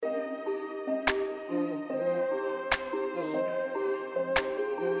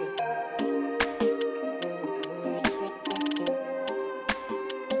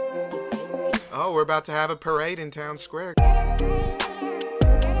we're about to have a parade in town square.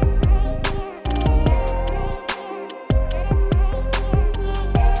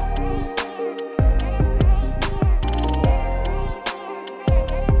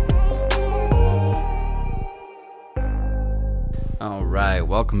 All right,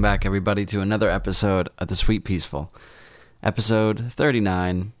 welcome back, everybody, to another episode of The Sweet Peaceful, episode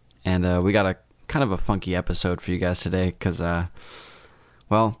 39, and we got a kind of a funky episode for you guys today, because,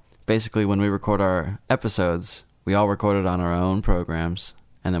 basically when we record our episodes, we all record it on our own programs,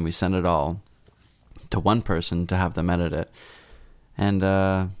 and then we send it all to one person to have them edit it, and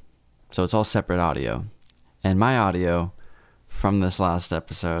so it's all separate audio, and my audio from this last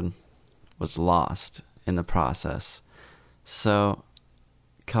episode was lost in the process. So,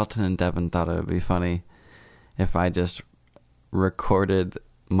 Kelton and Devin thought it would be funny if I just recorded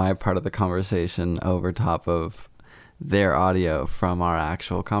my part of the conversation over top of their audio from our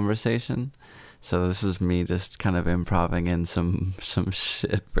actual conversation. So this is me just kind of improvising in some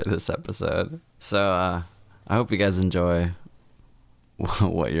shit for this episode. So I hope you guys enjoy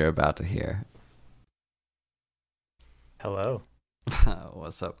what you're about to hear. Hello.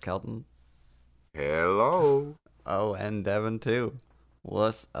 What's up, Kelton? Hello. Oh, and Devin too.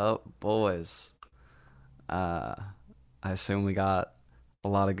 What's up, boys? I assume we got a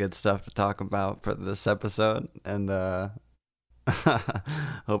lot of good stuff to talk about for this episode, and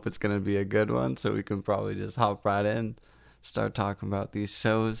hope it's gonna be a good one, so we can probably just hop right in, start talking about these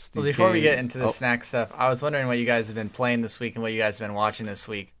shows. Well, before we get into the snack stuff, I was wondering what you guys have been playing this week and what you guys have been watching this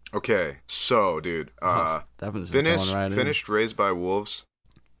week. Okay, so, dude, finished Raised by Wolves.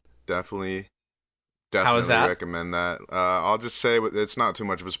 Definitely How was that? Recommend that. I'll just say it's not too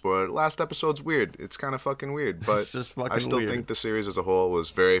much of a spoiler. Last episode's weird. It's kind of fucking weird, but I still think the series as a whole was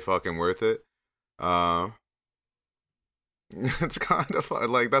very fucking worth it. It's kind of fun.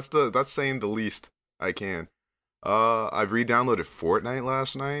 Like that's saying the least I can. I've re-downloaded Fortnite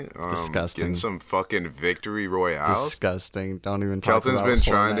last night. Disgusting. Getting some fucking victory royales. Disgusting. Don't even talk Kelton's about been Fortnite.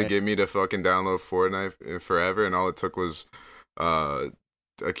 trying to get me to fucking download Fortnite forever, and all it took was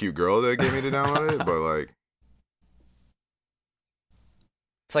a cute girl to get me to download it, but like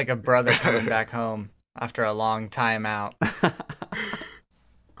it's like a brother coming back home after a long time out.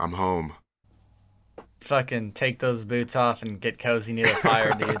 I'm home. Fucking take those boots off and get cozy near the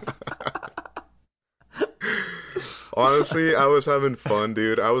fire, dude. Honestly, I was having fun,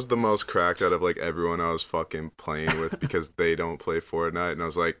 dude. I was the most cracked out of like everyone I was fucking playing with because they don't play Fortnite, and I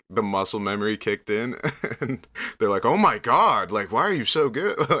was like, the muscle memory kicked in, and they're like, "Oh my god, like why are you so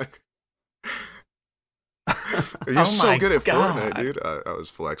good? Like, you're so good at Fortnite, dude." I was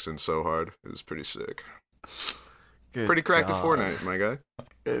flexing so hard. It was pretty sick. Good pretty cracked God. at Fortnite, my guy.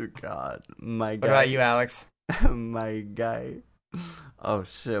 Good God, my guy. What about you, Alex? My guy. Oh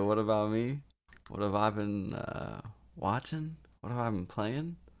shit! What about me? What have I been watching? What have I been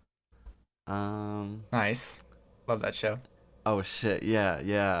playing? Nice. Love that show. Oh shit!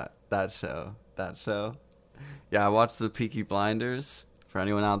 Yeah. That show. Yeah, I watched the Peaky Blinders. For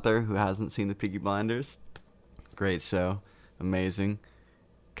anyone out there who hasn't seen the Peaky Blinders, great show, amazing.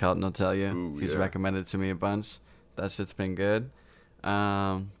 Kelton will tell you. Ooh, He's yeah. recommended to me a bunch. That shit's been good.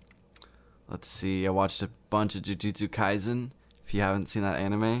 Let's see. I watched a bunch of Jujutsu Kaisen. If you haven't seen that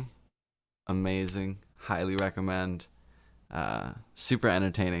anime, amazing. Highly recommend. Super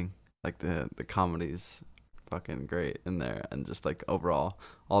entertaining. Like the comedy's fucking great in there, and just like overall,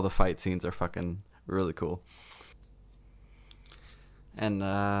 all the fight scenes are fucking really cool. And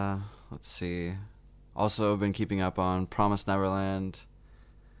let's see. Also been keeping up on Promised Neverland,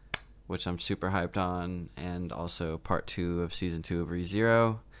 which I'm super hyped on, and also part 2 of season 2 of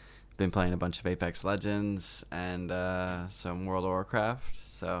ReZero. Been playing a bunch of Apex Legends and some World of Warcraft,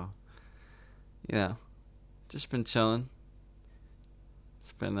 so just been chilling.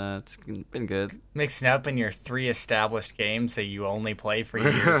 It's been good. Mixing up in your 3 established games that you only play for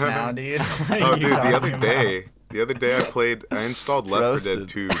years now, dude. Oh, dude, the other day I installed Left 4 Dead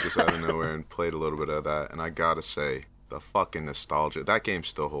 2 just out of nowhere and played a little bit of that, and I gotta say, the fucking nostalgia. That game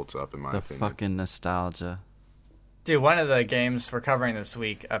still holds up in my opinion. The fucking nostalgia. Dude, one of the games we're covering this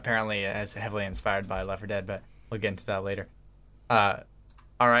week apparently is heavily inspired by Left 4 Dead, but we'll get into that later. All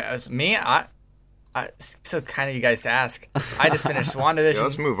right, me, I so kind of you guys to ask. I just finished WandaVision. Yeah,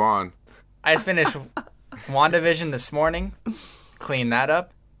 let's move on. I just finished WandaVision this morning. Cleaned that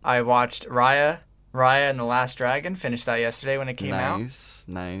up. I watched Raya and the Last Dragon. Finished that yesterday when it came out.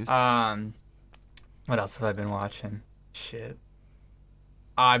 Nice. What else have I been watching? Shit.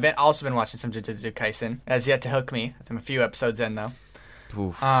 I've also been watching some Jujutsu Kaisen. It has yet to hook me. I'm a few episodes in though.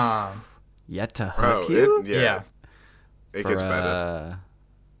 Oof. Yet to Bro, hook you? It gets better.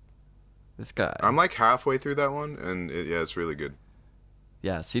 This guy. I'm like halfway through that one, and it's really good.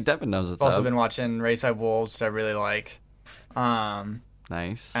 Yeah, see, Devin knows what's I've also up. been watching Raised by Wolves, which I really like.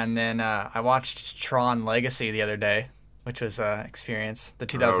 Nice. And then I watched Tron Legacy the other day, which was experience, the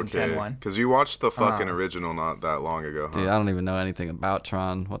 2010 one. Because you watched the fucking original not that long ago, huh? Dude, I don't even know anything about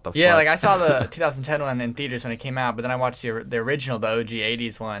Tron. What the fuck? Yeah, like I saw the 2010 one in theaters when it came out, but then I watched the original, the OG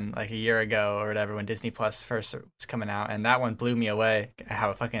 80s one, like a year ago or whatever, when Disney Plus first was coming out, and that one blew me away.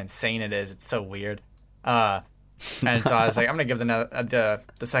 How fucking insane it is! It's so weird. And so I was like, I'm gonna give the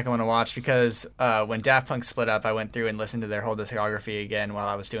second one a watch because when Daft Punk split up, I went through and listened to their whole discography again while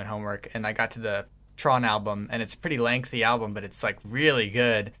I was doing homework, and I got to the Tron album, and it's a pretty lengthy album, but it's like really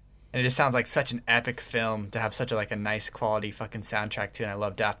good, and it just sounds like such an epic film to have such a nice quality fucking soundtrack to. And I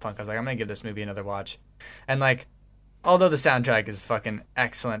love Daft Punk. I was like, I'm gonna give this movie another watch, and like, although the soundtrack is fucking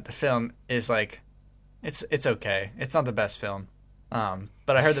excellent, the film is like, it's okay. It's not the best film,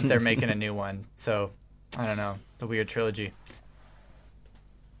 but I heard that they're making a new one, so I don't know. The weird trilogy.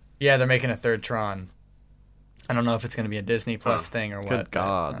 Yeah, they're making a third Tron. I don't know if it's going to be a Disney Plus thing or what. Good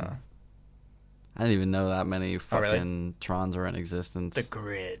God. I didn't even know that many fucking really? Trons were in existence. The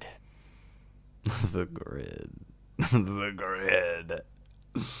Grid. The Grid. The Grid.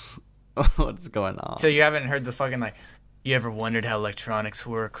 What's going on? So you haven't heard the fucking, you ever wondered how electronics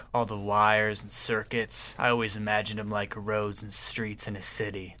work? All the wires and circuits? I always imagined them like roads and streets in a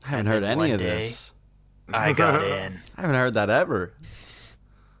city. I haven't heard any of this. I got in. I haven't heard that ever.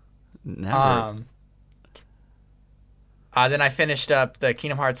 Never. Then I finished up the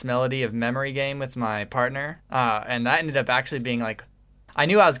Kingdom Hearts Melody of Memory game with my partner, and that ended up actually being I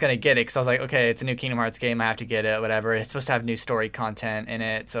knew I was going to get it because I was like, okay, it's a new Kingdom Hearts game, I have to get it, whatever. It's supposed to have new story content in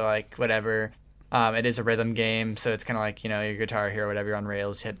it, so whatever. It is a rhythm game, so it's kind of your Guitar Hero, whatever, you're on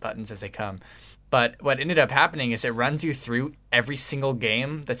rails, you hit buttons as they come. But what ended up happening is it runs you through every single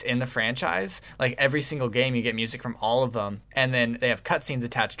game that's in the franchise. Like every single game, you get music from all of them, and then they have cutscenes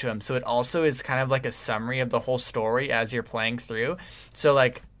attached to them. So it also is kind of like a summary of the whole story as you're playing through. So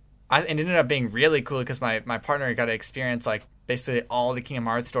it ended up being really cool because my partner got to experience basically all the Kingdom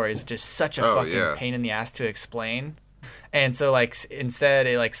Hearts stories, which is such a fucking pain in the ass to explain. And so instead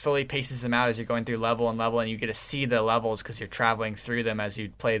it slowly paces them out as you're going through level and level, and you get to see the levels because you're traveling through them as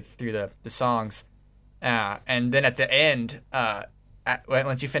you play through the songs. And then at the end,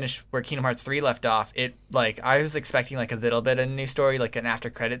 once you finish where Kingdom Hearts 3 left off, I was expecting a little bit of a new story, an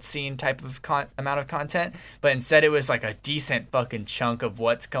after credits scene type of amount of content, but instead it was a decent fucking chunk of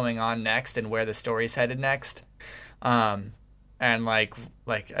what's going on next and where the story's headed next. And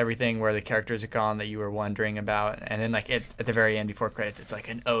everything where the characters are gone that you were wondering about, and then at the very end before credits, it's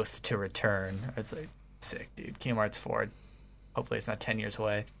an oath to return. It's sick, dude. Kingdom Hearts 4. Hopefully it's not 10 years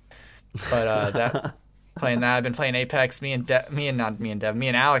away. But playing that, I've been playing Apex. Me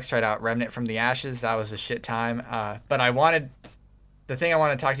and Alex tried out Remnant from the Ashes. That was a shit time. But the thing I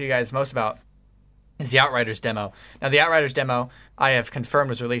want to talk to you guys most about is the Outriders demo. Now, the Outriders demo, I have confirmed,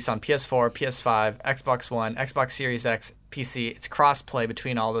 was released on PS4, PS5, Xbox One, Xbox Series X, PC. It's cross-play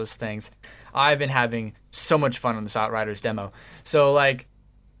between all those things. I've been having so much fun on this Outriders demo. So,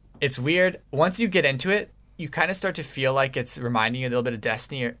 it's weird. Once you get into it, you kind of start to feel like it's reminding you a little bit of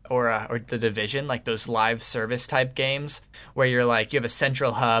Destiny or The Division, those live service type games where you're you have a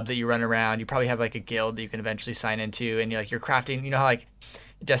central hub that you run around. You probably have a guild that you can eventually sign into, and you're crafting. You know how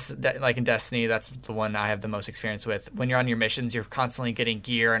in Destiny, that's the one I have the most experience with. When you're on your missions, you're constantly getting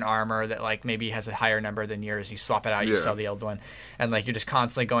gear and armor that maybe has a higher number than yours. You swap it out, you sell the old one, and you're just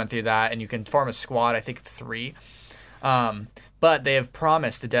constantly going through that. And you can form a squad, I think, of 3. But they have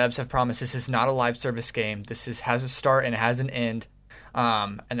promised, the devs have promised, this is not a live service game. This has a start and it has an end,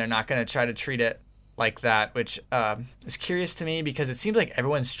 and they're not going to try to treat it like that, which is curious to me because it seems like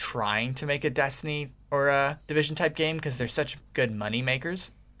everyone's trying to make a Destiny or a Division type game because they're such good money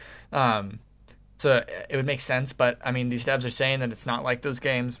makers. So it would make sense, but I mean, these devs are saying that it's not like those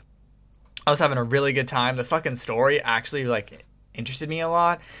games. I was having a really good time. The fucking story actually interested me a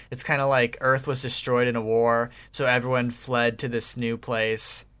lot. It's kind of like Earth was destroyed in a war, so everyone fled to this new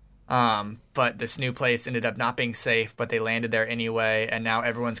place. But this new place ended up not being safe, but they landed there anyway, and now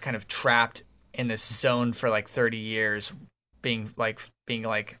everyone's kind of trapped in this zone for 30 years, being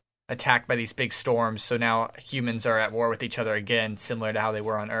attacked by these big storms. So now humans are at war with each other again, similar to how they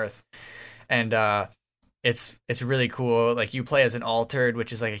were on Earth. And it's really cool. You play as an altered,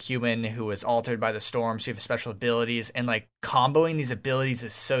 which is a human who was altered by the storm, so you have special abilities, and comboing these abilities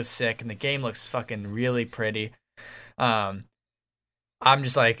is so sick, and the game looks fucking really pretty. I'm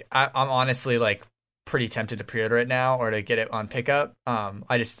just I'm honestly pretty tempted to pre-order it now or to get it on pickup.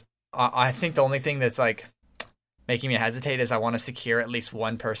 I think the only thing that's making me hesitate is I want to secure at least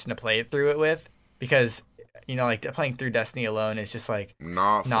one person to play it through it with, because like playing through Destiny alone is just like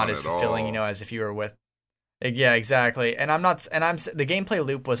not as fulfilling, as if you were with. Yeah, exactly. And the gameplay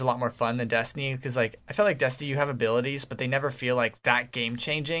loop was a lot more fun than Destiny, because like I feel like Destiny, you have abilities, but they never feel like that game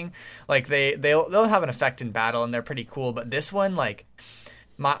changing. Like they'll have an effect in battle and they're pretty cool, but this one, like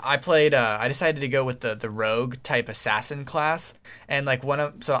I decided to go with the rogue type assassin class, and like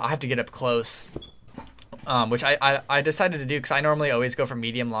so I have to get up close. Which I decided to do because I normally always go for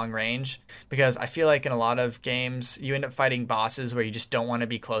medium long range, because I feel like in a lot of games you end up fighting bosses where you just don't want to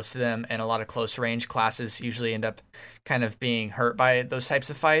be close to them, and a lot of close range classes usually end up kind of being hurt by those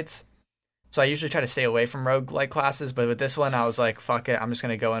types of fights. So I usually try to stay away from rogue-like classes, but with this one, I was like, fuck it, I'm just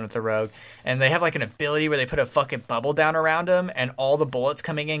going to go in with the rogue. And they have like an ability where they put a fucking bubble down around them, and all the bullets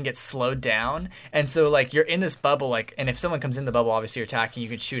coming in get slowed down. And so like you're in this bubble, like, and if someone comes in the bubble, obviously you're attacking, you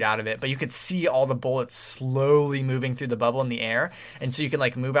can shoot out of it, but you could see all the bullets slowly moving through the bubble in the air. And so you can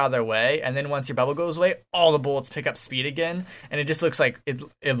like move out of their way, and then once your bubble goes away, all the bullets pick up speed again. And it just looks like,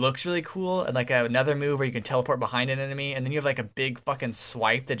 it looks really cool. And like another move where you can teleport behind an enemy, and then you have like a big fucking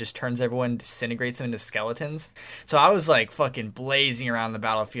swipe that just turns everyone, disintegrates them into skeletons. So I was like fucking blazing around the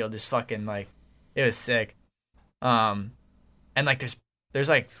battlefield, just fucking like, it was sick. And like there's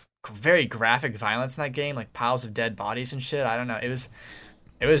like very graphic violence in that game, like piles of dead bodies and shit. I don't know. It was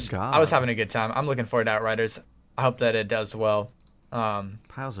God. I was having a good time. I'm looking forward to Outriders. I hope that it does well.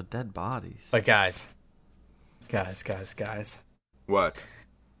 Piles of dead bodies. But guys. What?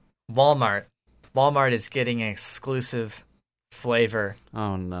 Walmart is getting an exclusive flavor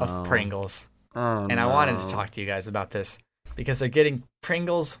of Pringles. And I wanted to talk to you guys about this because they're getting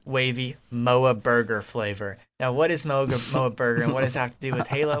Pringles Wavy Moa Burger flavor. Now, what is Moa Burger, and what does it have to do with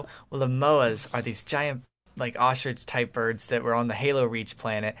Halo? Well, the Moas are these giant, like, ostrich-type birds that were on the Halo Reach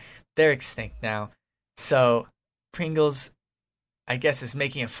planet. They're extinct now. So, Pringles, I guess, is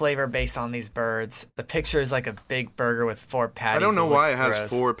making a flavor based on these birds. The picture is like a big burger with 4 patties. I don't know why it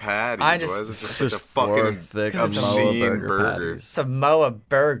has 4 patties. Why is it just such a fucking thick obscene burger? It's a Moa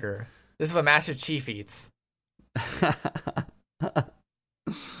Burger. This is what Master Chief eats.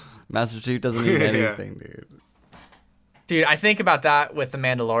 Master Chief doesn't eat anything, dude. Dude, I think about that with The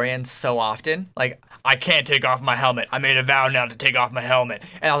Mandalorian so often. Like, I can't take off my helmet. I made a vow now to take off my helmet.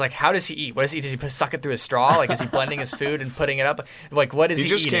 And I was like, how does he eat? What does he eat? Does he suck it through a straw? Like, is he blending his food and putting it up? Like, what is he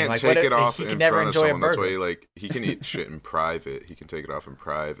eating? He just can't take it off in front of someone. That's why he can eat shit in private. He can take it off in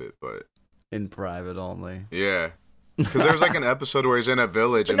private, but... In private only. Yeah. Because there's like an episode where he's in a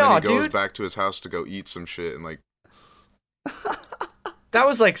village and then he goes back to his house to go eat some shit and like... That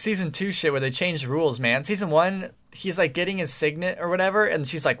was like season 2 shit where they changed rules, man. Season 1, he's like getting his signet or whatever, and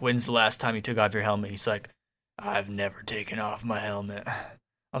she's like, when's the last time you took off your helmet? He's like, I've never taken off my helmet. I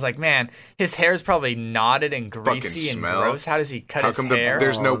was like, man, his hair is probably knotted and greasy and gross. How does he cut his hair?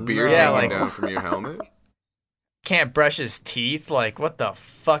 There's no beard hanging down from your helmet? Can't brush his teeth? Like, what the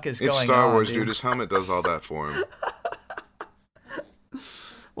fuck is going on? It's Star Wars, dude. His helmet does all that for him.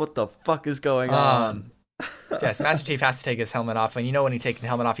 What the fuck is going on? Yes, Master Chief has to take his helmet off, and you know when he's taking the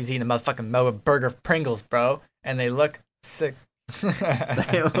helmet off, he's eating a motherfucking Moa Burger Pringles, bro, and they look sick.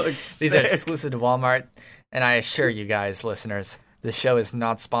 These are exclusive to Walmart, and I assure you guys, listeners, the show is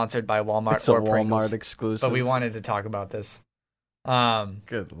not sponsored by Walmart it's or a Pringles, Walmart exclusive. but we wanted to talk about this.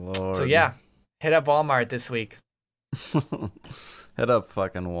 Good lord. So yeah, hit up Walmart this week. Hit up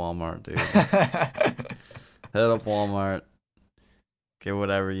fucking Walmart, dude. Hit up Walmart. Get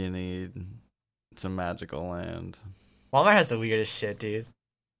whatever you need. It's a magical land. Walmart has the weirdest shit, dude.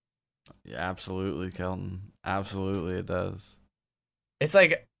 Yeah, absolutely, Kelton. Absolutely, it does. It's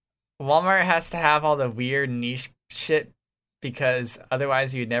like Walmart has to have all the weird niche shit because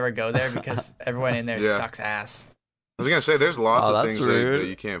otherwise you'd never go there because everyone in there sucks ass. I was gonna say, there's lots of things that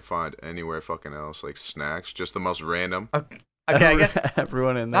you can't find anywhere fucking else, like snacks, just the most random. Okay, I guess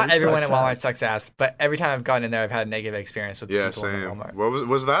everyone in there. Not everyone at Walmart sucks ass, but every time I've gone in there, I've had a negative experience with people in Walmart. What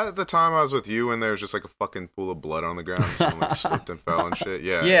was that the time I was with you and there was just like a fucking pool of blood on the ground and someone like slipped and fell and shit?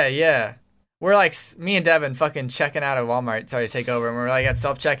 Yeah. Yeah. We're like, me and Devin fucking checking out of Walmart, sorry to take over, and we're like at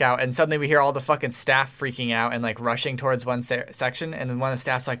self-checkout, and suddenly we hear all the fucking staff freaking out and like rushing towards one section, and then one of the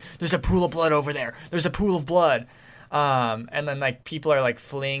staff's like, there's a pool of blood over there. There's a pool of blood. And then like people are like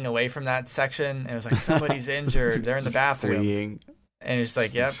fleeing away from that section, and it was like, somebody's injured. They're in the bathroom. And it's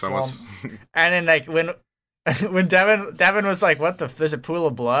like, yep. And then like when Devin was like, what the, there's a pool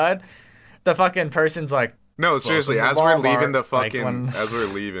of blood? The fucking person's like, no, seriously, as we're leaving the fucking, as we're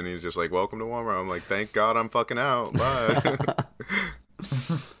leaving, he's just like, welcome to Walmart. I'm like, thank God I'm fucking out. Bye.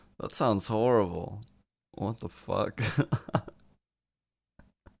 That sounds horrible. What the fuck?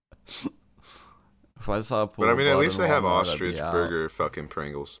 If I saw a pool But I of mean, at blood least in they have Walmart, I'd ostrich be out. burger fucking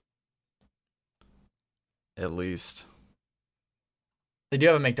Pringles. At least. They do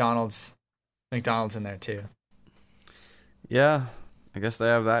have a McDonald's in there too. Yeah, I guess they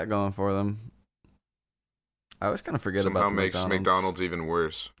have that going for them. I always kind of forget Somehow about the makes McDonald's even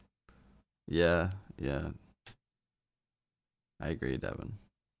worse. Yeah. I agree, Devin.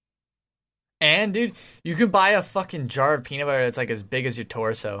 And dude, you can buy a fucking jar of peanut butter that's like as big as your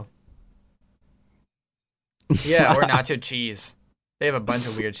torso. Yeah, or nacho cheese. They have a bunch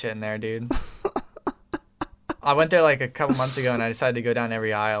of weird shit in there, dude. I went there like a couple months ago and I decided to go down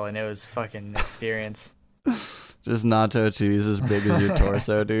every aisle and it was fucking experience. Just nacho cheese as big as your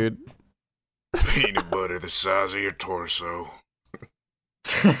torso, dude. Peanut butter the size of your torso.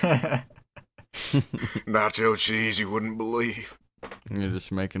 Nacho cheese you wouldn't believe. You're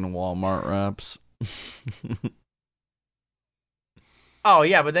just making Walmart wraps. Oh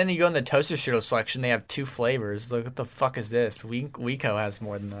yeah, but then you go in the toaster strudel selection, they have 2 flavors. Look, what the fuck is this? Weeco has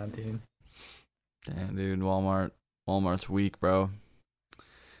more than that, dude. Damn, dude, Walmart's weak, bro.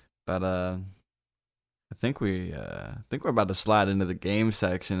 But I think we're about to slide into the game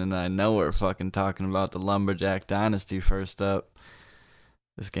section, and I know we're fucking talking about the Lumberjack Dynasty first up.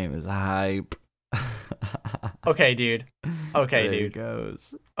 This game is hype. Okay, dude. Okay, there dude. It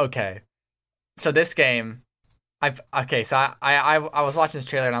goes. Okay. So this game, I was watching this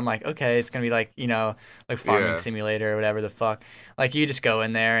trailer and I'm like, okay, it's gonna be like, you know, like farming simulator or whatever the fuck. Like you just go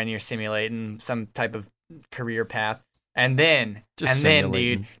in there and you're simulating some type of career path, and then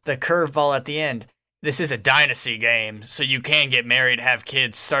dude, the curveball at the end. This is a dynasty game, so you can get married, have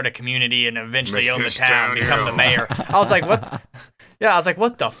kids, start a community, and eventually own the town, become the mayor. I was like, what? Yeah, I was like,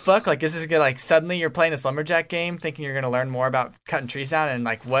 what the fuck? Like, is this gonna, like, suddenly you're playing this lumberjack game thinking you're gonna learn more about cutting trees down, and,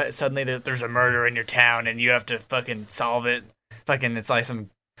 like, what? Suddenly there's a murder in your town, and you have to fucking solve it. Fucking, it's like some,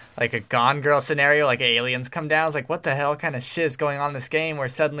 like, a Gone Girl scenario, like, aliens come down. It's like, what the hell kind of shit is going on in this game where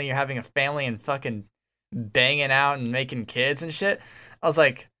suddenly you're having a family and fucking banging out and making kids and shit? I was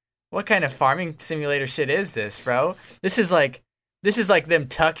like, what kind of farming simulator shit is this, bro? This is like them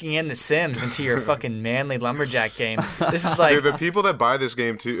tucking in The Sims into your fucking manly lumberjack game. This is like... Dude, the people that buy this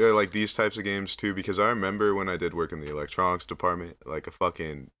game, too, are like these types of games, too, because I remember when I did work in the electronics department, like a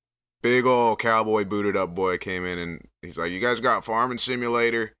fucking big old cowboy booted up boy came in and he's like, you guys got Farming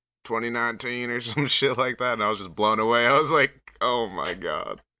Simulator 2019 or some shit like that? And I was just blown away. I was like, oh my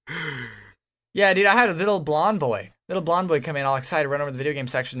God. Yeah, dude, I had a little blonde boy come in all excited, run over to the video game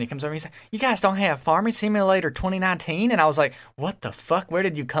section, and he comes over and he's like, you guys don't have Farming Simulator 2019? And I was like, what the fuck? Where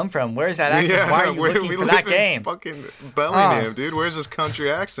did you come from? Where's that accent? Yeah, why are you looking for that game? Fucking Bellingham, dude. Where's this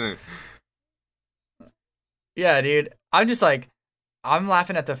country accent? Yeah, dude. I'm just like, I'm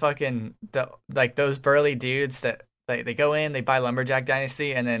laughing at the fucking, like those burly dudes that they go in, they buy Lumberjack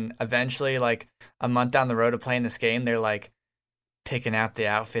Dynasty, and then eventually, like, a month down the road of playing this game, they're like, picking out the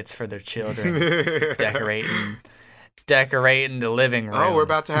outfits for their children, decorating the living room. Oh, we're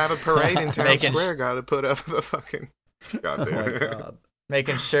about to have a parade in town square. Got to put up the fucking. God damn it. Oh my God.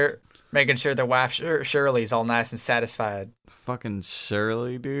 Making sure their wife Shirley's all nice and satisfied. Fucking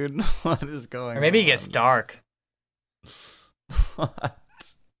Shirley, dude. What is going on? Or maybe it gets dark. What?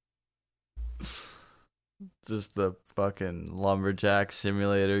 Just the fucking lumberjack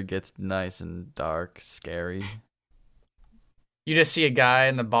simulator gets nice and dark, scary. You just see a guy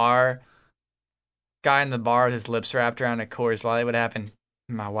in the bar with his lips wrapped around a Coors Light. What happened?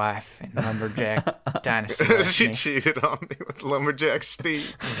 My wife in Lumberjack Dynasty. She cheated on me with Lumberjack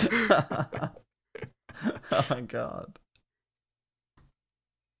Steve. Oh my God.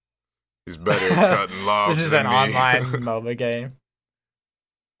 He's better at cutting logs. This is than an me. online MOBA game.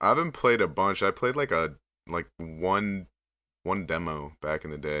 I haven't played a bunch. I played like one demo back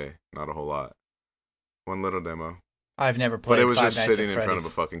in the day. Not a whole lot. One little demo. I've never played. But it was Five just Nights sitting at in front of a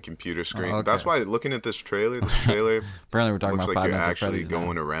Freddy's. fucking computer screen. Oh, okay. That's why looking at this trailer Apparently we're talking looks about like Five you're Nights at actually Freddy's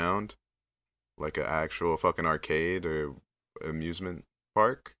going now. around like an actual fucking arcade or amusement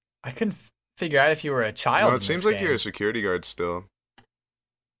park. I couldn't figure out if you were a child. No, in it seems this like game. you're a security guard still.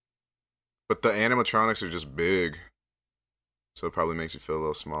 But the animatronics are just big. So it probably makes you feel a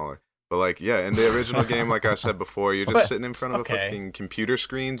little smaller. But like, yeah, in the original game, like I said before, you're just sitting in front of a fucking computer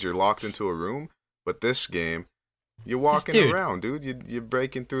screens. You're locked into a room. But this game, you're walking around, dude. You're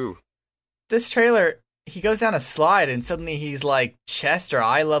breaking through. This trailer, he goes down a slide and suddenly he's like chest or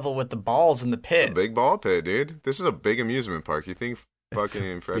eye level with the balls in the It's pit. a big ball pit, dude. This is a big amusement park. You think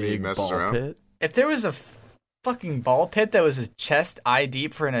fucking Freddy Big messes ball around? pit. If there was a fucking ball pit that was a chest eye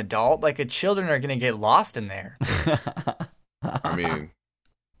deep for an adult, like children are gonna get lost in there. I mean,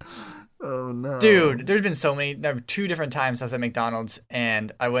 Oh no, Dude, there's been so many. There were 2 different times I was at McDonald's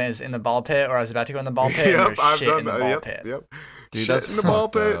and I was in the ball pit, or I was about to go in the ball pit. And there was I've shit done in the that. ball pit. Yep. Dude, Shit that's in the ball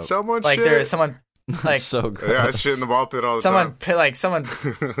fucked pit. up. Someone Like shit. there's someone like so gross. Yeah, I shit in the ball pit all the someone time. someone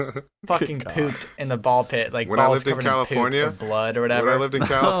fucking God. pooped in the ball pit. Like When I balls lived in covered California, poop or blood or whatever. When I lived in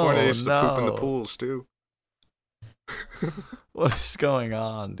California, I used to poop in the no. pools too. What is going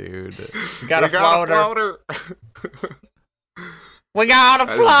on, dude? We got a floater. floater. We got a I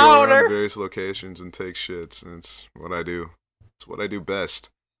just go around to floater. various locations and take shits, and it's what I do. It's what I do best.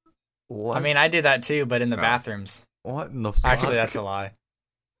 What? I mean, I do that too, but in the Oh. bathrooms. what in the fuck? Actually, that's a lie.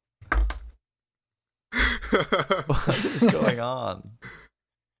 What is going on?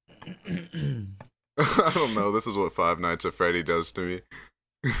 I don't know. This is what Five Nights at Freddy does to me.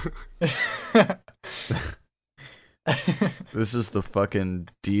 This is the fucking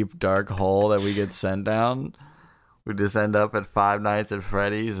deep dark hole that we get sent down. We just end up at Five Nights at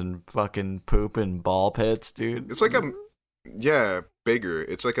Freddy's and fucking poop in ball pits, dude. It's like bigger.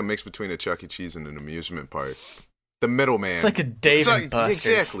 It's like a mix between a Chuck E. Cheese and an amusement park. The middleman. It's like a Dave and Buster's.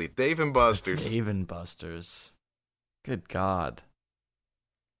 Exactly, Dave and Buster's. Dave and Buster's. Good God.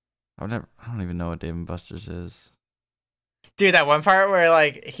 I don't even know what Dave and Buster's is. Dude, that one part where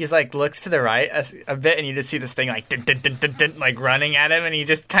like he's like looks to the right a bit, and you just see this thing like dun, dun, dun, dun, dun, like running at him, and he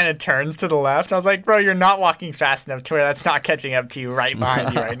just kind of turns to the left. I was like, bro, you're not walking fast enough to where that's not catching up to you right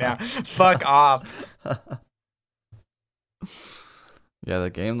behind you right now. Fuck off. Yeah,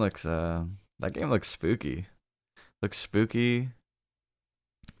 that game looks spooky. Looks spooky.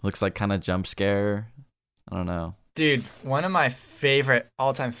 Looks like kind of jump scare. I don't know. Dude, one of my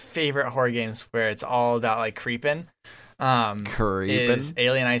all-time favorite horror games where it's all about like creeping. Is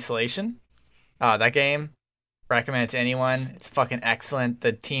Alien Isolation. That game, recommend it to anyone. It's fucking excellent.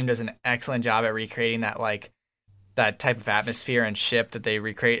 The team does an excellent job at recreating that type of atmosphere and ship that they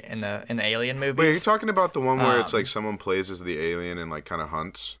recreate in the Alien movies. Wait, are you talking about the one where it's like someone plays as the alien and like kind of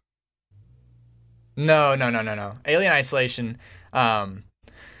hunts? No. Alien Isolation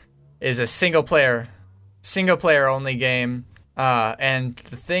is a single player only game. And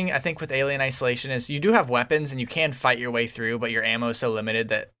the thing I think with Alien Isolation is you do have weapons and you can fight your way through, but your ammo is so limited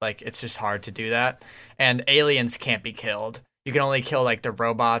that like it's just hard to do that. And aliens can't be killed. You can only kill like the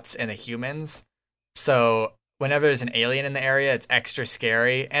robots and the humans. So whenever there's an alien in the area, it's extra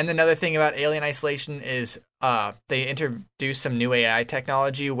scary. And another thing about Alien Isolation is they introduced some new AI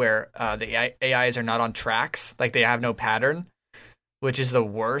technology where the AIs are not on tracks, like they have no pattern. Which is the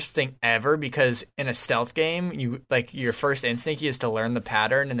worst thing ever because in a stealth game, you like your first instinct is to learn the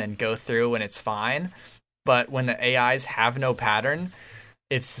pattern and then go through and it's fine. But when the AIs have no pattern,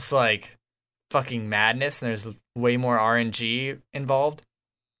 it's just like fucking madness and there's way more RNG involved.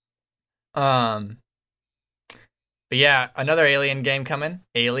 But yeah, another Alien game coming.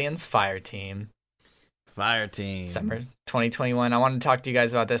 Aliens Fireteam. Fireteam. Summer 2021. I wanted to talk to you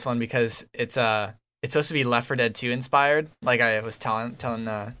guys about this one because it's supposed to be Left 4 Dead 2 inspired, like I was telling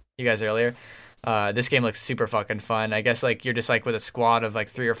you guys earlier. This game looks super fucking fun. I guess like you're just like with a squad of like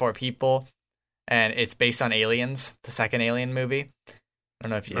 3 or 4 people, and it's based on Aliens, the second Alien movie. I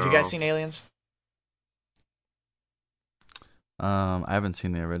don't know if have you guys seen Aliens? I haven't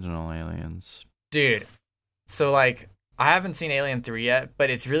seen the original Aliens. Dude, so like I haven't seen Alien 3 yet,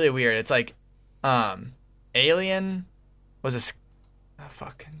 but it's really weird. It's like Alien was a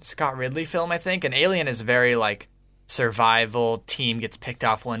fucking Scott Ridley film, I think. And Alien is very like survival, team gets picked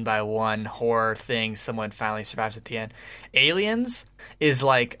off one by one, horror thing, someone finally survives at the end. Aliens is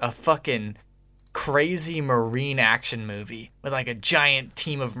like a fucking crazy marine action movie with like a giant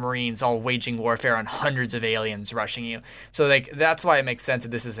team of marines all waging warfare on hundreds of aliens rushing you. So like that's why it makes sense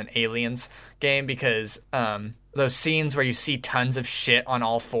that this is an Aliens game, because those scenes where you see tons of shit on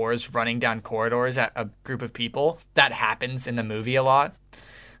all fours running down corridors at a group of people, that happens in the movie a lot.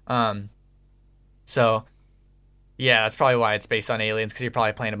 So yeah, that's probably why it's based on aliens, because you're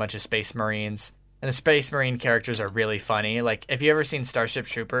probably playing a bunch of space marines. And the space marine characters are really funny. Like, if you ever seen Starship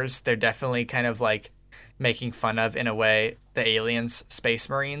Troopers, they're definitely kind of like making fun of, in a way, the aliens space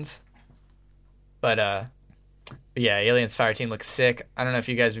marines. But yeah, Aliens Fireteam looks sick. I don't know if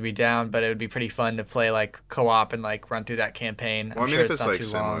you guys would be down, but it would be pretty fun to play like co-op and like run through that campaign. Well, I mean, sure if it's not like too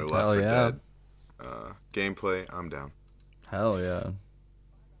similar long. Left Hell 4 yeah. Dead gameplay, I'm down. Hell yeah.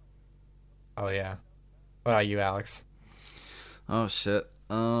 Oh yeah. What about you, Alex? Oh shit.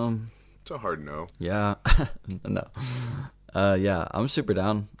 It's a hard no. Yeah. No. Yeah, I'm super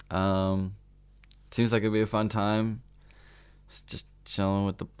down. Seems like it'd be a fun time. Just chilling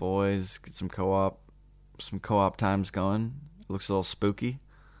with the boys, get some co-op times going. It looks a little spooky.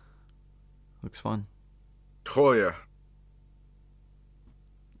 Looks fun. Oh yeah.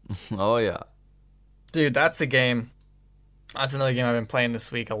 Oh yeah. Dude, that's the game. That's another game I've been playing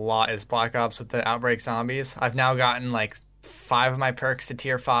this week a lot is Black Ops with the Outbreak Zombies. I've now gotten like 5 of my perks to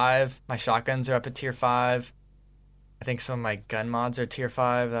tier 5. My shotguns are up at tier 5. I think some of my gun mods are tier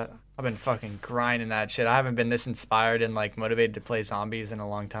 5. I've been fucking grinding that shit. I haven't been this inspired and like motivated to play zombies in a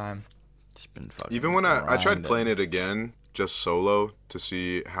long time. It's been fucking Even when I tried grinding. playing it again, just solo, to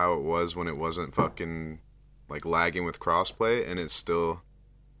see how it was when it wasn't fucking like lagging with crossplay, and it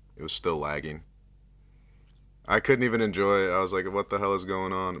was still lagging. I couldn't even enjoy it. I was like, what the hell is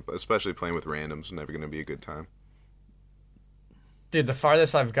going on? Especially playing with randoms, never gonna be a good time. Dude, the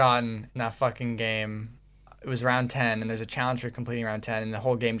farthest I've gotten in that fucking game, it was round 10, and there's a challenge for completing round 10, and the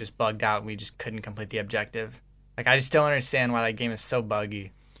whole game just bugged out, and we just couldn't complete the objective. Like, I just don't understand why that game is so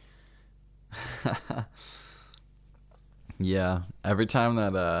buggy. Yeah, every time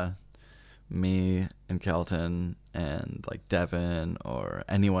that me and Kelton and like Devin or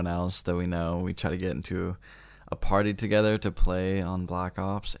anyone else that we know, we try to get into a party together to play on Black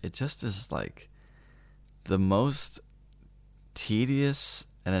Ops, it just is like the most tedious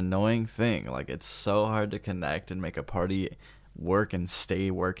and annoying thing. Like, it's so hard to connect and make a party work and stay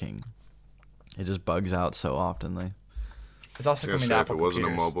working. It just bugs out so oftenly. It's also Yeah, coming sure, to if it Apple wasn't a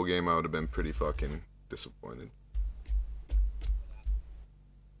computers. mobile game, I would have been pretty fucking disappointed.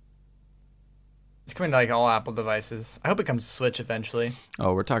 It's coming to like all Apple devices. I hope it comes to Switch eventually.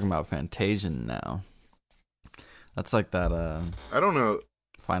 Oh, we're talking about Fantasian now. That's like that I don't know.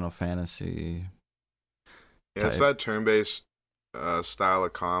 Final Fantasy. Yeah, it's type. that turn-based style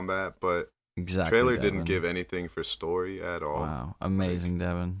of combat, but Exactly. trailer Devin. didn't give anything for story at all. Wow, amazing,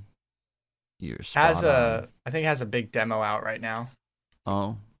 Devin. You're spot Has on. I think it has a big demo out right now.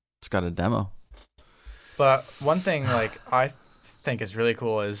 Oh, it's got a demo. But one thing like I think is really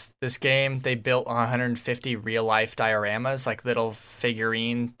cool is this game they built 150 real life dioramas, like little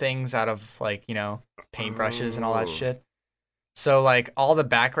figurine things out of like, you know, paintbrushes and all that Oh. shit. So like all the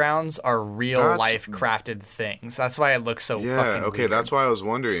backgrounds are real That's- life crafted things. That's why it looks so Yeah, fucking okay, weird. that's why I was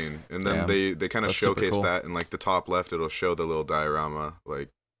wondering. And then Yeah, they kind of that's super showcase cool. that in like the top left. It'll show the little diorama like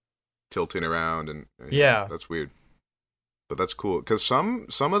tilting around, and Yeah. that's weird. But that's cool because some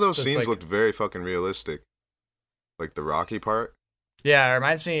of those So it's scenes like- looked very fucking realistic, like the Rocky part. Yeah, it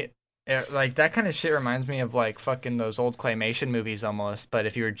reminds me, like that kind of shit reminds me of like fucking those old claymation movies almost. But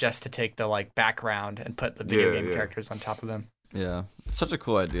if you were just to take the like background and put the video Yeah, game yeah. characters on top of them. Yeah, it's such a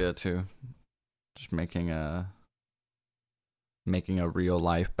cool idea too. Just making a real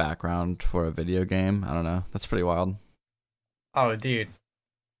life background for a video game. I don't know. That's pretty wild. Oh, dude.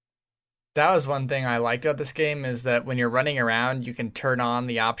 That was one thing I liked about this game is that when you're running around, you can turn on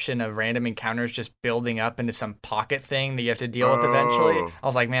the option of random encounters just building up into some pocket thing that you have to deal with eventually. Oh. I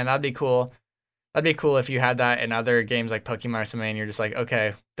was like, man, that'd be cool. That'd be cool if you had that in other games like Pokemon or something, and you're just like,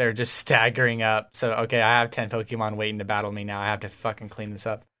 okay, they're just staggering up. So, okay, I have 10 Pokemon waiting to battle me now. I have to fucking clean this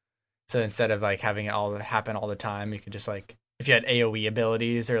up. So instead of like having it all happen all the time, you could just like, if you had AoE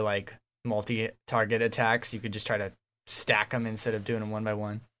abilities or like multi-target attacks, you could just try to stack them instead of doing them one by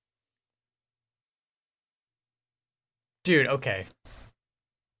one. Dude, okay.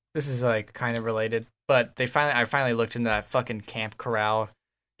 This is like kind of related, but I finally looked into that fucking Camp Coral,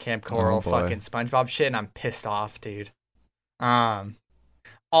 Camp Coral Oh, boy. fucking SpongeBob shit, and I'm pissed off, dude.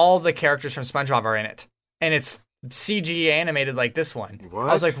 All the characters from SpongeBob are in it, and it's CG animated like this one. What?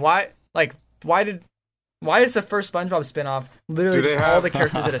 I was like, why? Like, why is the first SpongeBob spinoff literally Do they just all have- the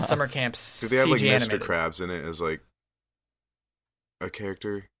characters at a summer camp Do they have like CG Mr. animated? Krabs in it as like a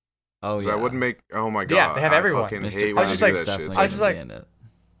character? Oh 'Cause yeah, that wouldn't make. Oh my god! Yeah, they have everyone. I fucking Mr. hate I when was they just do like- that definitely shit. I was just gonna like- be in it.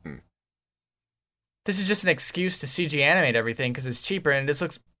 This is just an excuse to CG animate everything because it's cheaper, and this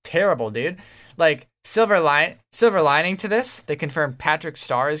looks terrible, dude. Like silver lining to this, they confirmed Patrick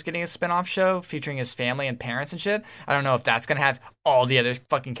Star is getting a spin-off show featuring his family and parents and shit. I don't know if that's gonna have all the other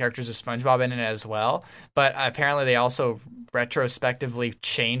fucking characters of SpongeBob in it as well, but apparently they also retrospectively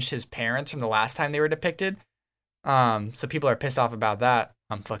changed his parents from the last time they were depicted. So people are pissed off about that.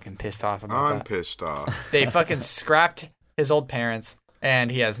 I'm fucking pissed off about I'm that. pissed off. They fucking scrapped his old parents, and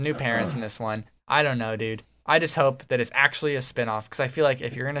he has new parents in this one. I don't know, dude. I just hope that it's actually a spin-off, because I feel like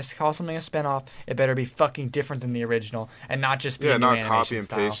if you're going to call something a spin-off, it better be fucking different than the original, and not just be Yeah, a new not animation copy and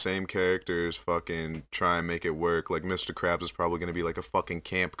style. paste same characters. Fucking try and make it work. Like Mr. Krabs is probably gonna be like a fucking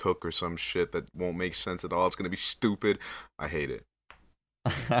camp cook or some shit that won't make sense at all. It's gonna be stupid. I hate it.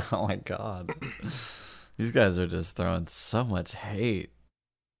 Oh my god, these guys are just throwing so much hate.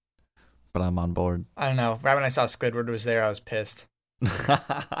 But I'm on board. I don't know. Right when I saw Squidward was there, I was pissed.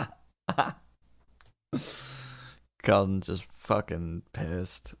 Colton's just fucking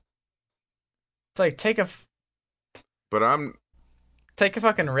pissed. It's like, take a take a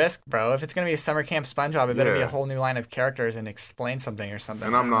fucking risk, bro. If it's gonna be a summer camp SpongeBob, it better be Yeah. a whole new line of characters and explain something or something.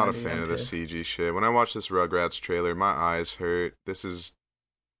 And I'm not a Dude, fan I'm of the pissed. CG shit. When I watch this Rugrats trailer, my eyes hurt. This is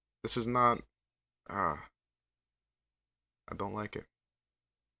not. I don't like it.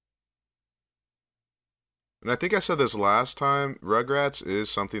 And I think I said this last time. Rugrats is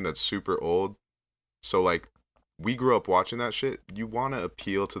something that's super old. So like, we grew up watching that shit. You want to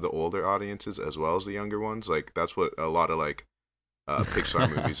appeal to the older audiences as well as the younger ones. Like that's what a lot of like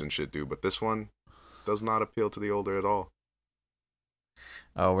Pixar movies and shit do. But this one does not appeal to the older at all.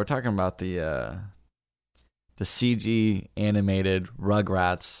 Oh, we're talking about the CG animated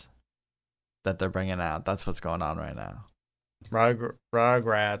Rugrats that they're bringing out. That's what's going on right now.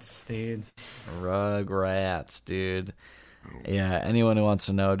 Rugrats, dude. Rugrats, dude. Yeah, anyone who wants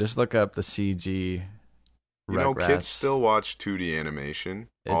to know, just look up the CG You know, Rugrats. kids still watch 2D animation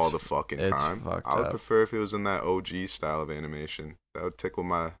all It's- the fucking it's time. fucked I would up. prefer if it was in that OG style of animation. That would tickle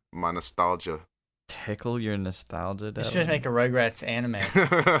my nostalgia. Tickle your nostalgia, They should Devin? just make a Rugrats anime.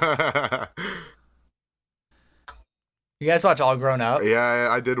 You guys watch All Grown Up? Yeah,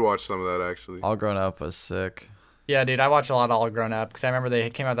 I did watch some of that actually. All Grown Up was sick. Yeah, dude, I watched a lot of All Grown Up because I remember they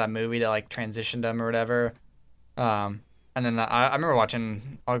came out with that movie that like transitioned them or whatever. And then I remember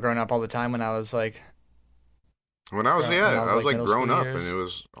watching All Grown Up all the time when I was like, When I was When I was, I was like, like middle grown school up, years. and it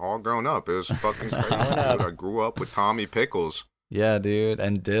was all grown up. It was fucking crazy. Dude. Grown up. I grew up with Tommy Pickles. Yeah, dude.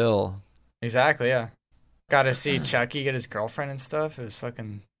 And Dill. exactly, yeah. Got to see Chucky get his girlfriend and stuff. It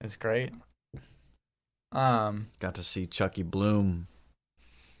was great. Got to see Chucky Bloom.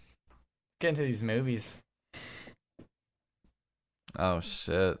 Get into these movies. Oh,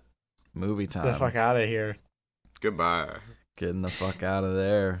 shit. Movie Get time. the fuck out of here. Goodbye. Getting the fuck out of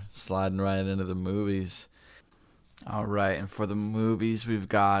there. Sliding right into the movies. All right. And for the movies, we've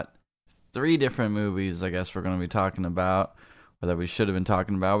got 3 different movies, I guess, we're going to be talking about, or that we should have been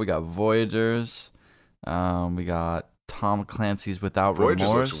talking about. We got Voyagers. We got Tom Clancy's Without Voyagers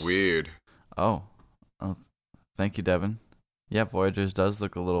Remorse. looks weird. Oh, thank you, Devin. Yeah, Voyagers does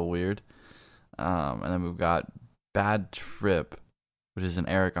look a little weird. And then we've got Bad Trip, which is an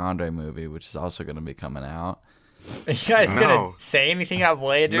Eric Andre movie, which is also going to be coming out. Are you guys No. gonna say anything about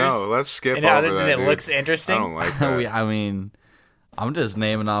Voyagers? No, let's skip And over other that. than it dude. looks I interesting. don't like that. I mean, I'm just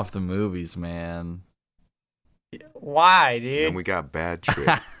naming off the movies, man. Why, And dude? we got Bad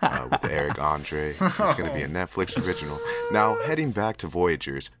Trip with Eric Andre. It's going to be a Netflix original. Now, heading back to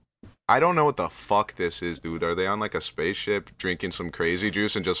Voyagers, I don't know what the fuck this is, dude. Are they on like a spaceship drinking some crazy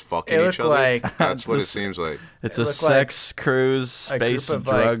juice and just fucking It each looked other? like That's what it It's a- seems like. It's It a looked like sex cruise a group space of,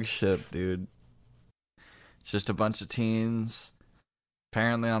 drug like- ship, dude. It's just a bunch of teens,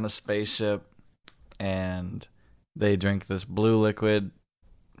 apparently on a spaceship, and they drink this blue liquid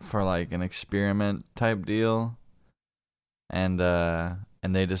for like an experiment type deal, and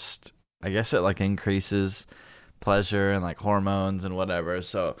they just, I guess it like increases pleasure and like hormones and whatever.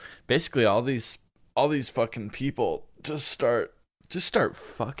 So basically, all these fucking people just start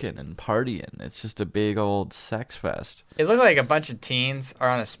fucking and partying. It's just a big old sex fest. It looked like a bunch of teens are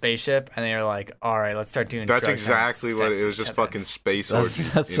on a spaceship and they were like, "All right, let's start doing." That's drugs and having exactly sex what with it was. each Just other. fucking space That's, orgy.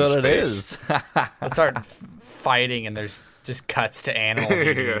 that's in what it space. is. Let's start fighting, and there's just cuts to animals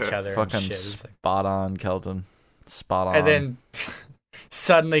eating Yeah. each other. Fucking and shit. It's like- spot on, Kelton. Spot on. and then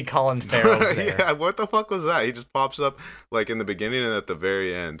suddenly Colin Farrell's there. Yeah, what the fuck was that? He just pops up like in the beginning and at the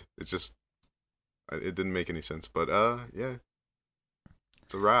very end. It didn't make any sense. But yeah,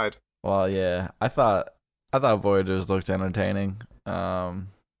 it's a ride. Well, yeah, I thought Voyagers looked entertaining.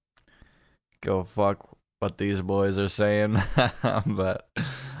 Go fuck what these boys are saying, but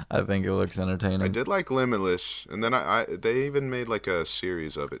I think it looks entertaining. I did like Limitless, and then they even made like a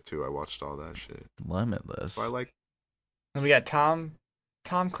series of it too. I watched all that shit. Limitless. So I like. And we got Tom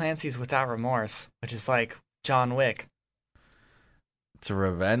Clancy's Without Remorse, which is like John Wick It's a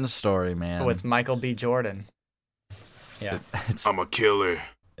revenge story, man. with Michael B. Jordan. Yeah. It's I'm a killer.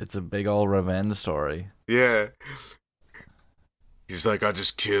 it's a big old revenge story. Yeah. He's like, I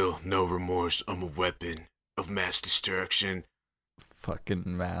just kill, no remorse. I'm a weapon of mass destruction. Fucking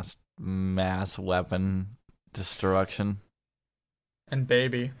mass weapon destruction. And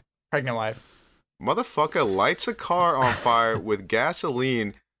Baby, pregnant wife. Motherfucker lights a car on fire with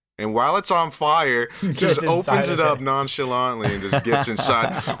gasoline, and while it's on fire, Gets just inside opens of it up it. nonchalantly and just gets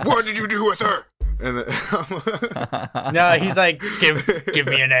inside. What did you do with her? And then, No, he's like, give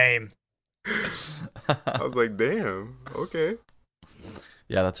me a name. I was like, damn, okay.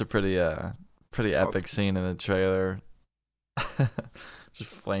 Yeah, that's a pretty epic scene in the trailer. Just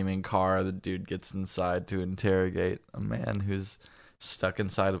flaming car. The dude gets inside to interrogate a man who's stuck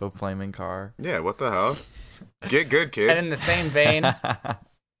inside of a flaming car. Yeah, what the hell? Get good, kid. And in the same vein,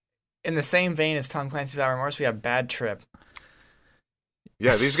 as Tom Clancy's Without Remorse, we have Bad Trip.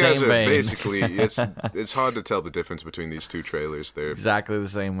 Yeah, these guys Same are vein. basically, it's hard to tell the difference between these two trailers. They're Exactly the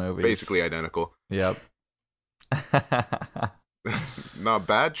same movie. basically identical. Yep. No,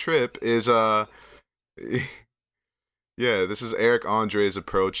 Bad Trip is yeah, this is Eric Andre's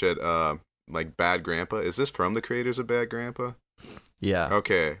approach at like Bad Grandpa. Is this from the creators of Bad Grandpa? Yeah.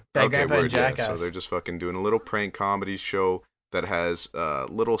 Okay. Bad okay, Grandpa and word, yeah. Jackass. So they're just fucking doing a little prank comedy show that has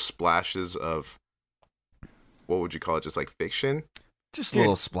little splashes of, what would you call it? Just like fiction? Just Dude,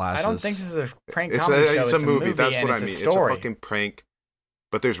 little splashes. I don't think this is a prank It's comedy a, show. it's a movie. That's and what I it's mean. a It's a story. fucking prank,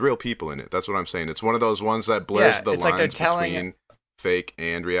 but there's real people in it. That's what I'm saying. It's one of those ones that blurs Yeah, the it's like they're lines telling- between fake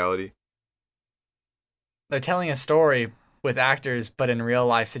and reality. They're telling a story with actors, but in real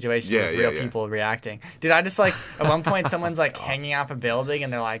life situations, Yeah, with yeah, real yeah. people reacting. Dude, I just like at one point someone's like hanging off a building,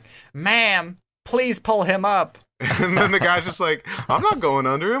 and they're like, "Ma'am, please pull him up." And then the guy's just like, I'm not going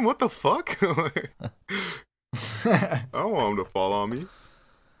under him. What the fuck? I don't want him to fall on me.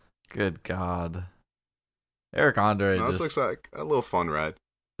 Good God. Eric Andre No, this looks like a little fun ride.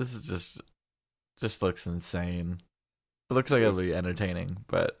 this is just looks insane. It looks like it'll be entertaining,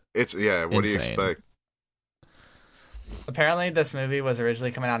 but It's, yeah, what do you Insane. expect? Apparently, this movie was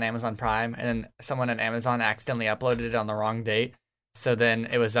originally coming out on Amazon Prime, and then someone at Amazon accidentally uploaded it on the wrong date. So then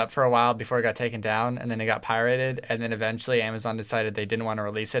it was up for a while before it got taken down, and then it got pirated, and then eventually Amazon decided they didn't want to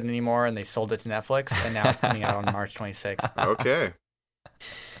release it anymore, and they sold it to Netflix, and now it's coming out on March 26th. Okay.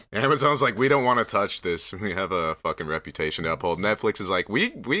 Amazon's like, we don't want to touch this. We have a fucking reputation to uphold. Netflix is like,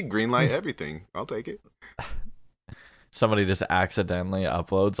 we greenlight everything. I'll take it. somebody just accidentally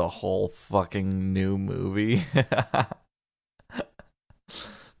uploads a whole fucking new movie.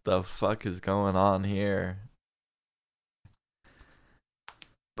 The fuck is going on here?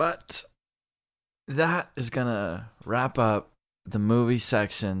 But that is gonna wrap up the movie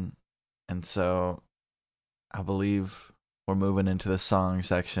section, and so I believe we're moving into the song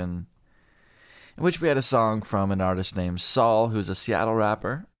section, in which we had a song from an artist named Saul, who's a Seattle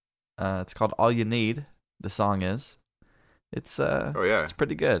rapper. It's called All You Need. The song is. It's Oh, yeah. it's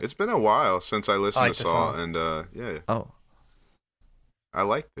pretty good. It's been a while since I listened like to the Saul, song. and yeah, Oh, I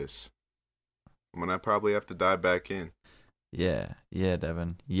like this. I'm gonna probably have to dive back in. yeah,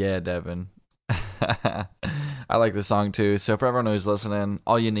 Devin. Yeah, Devin. I like the song too. So for everyone who's listening,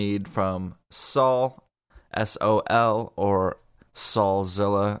 All You Need from Saul, S-O-L, or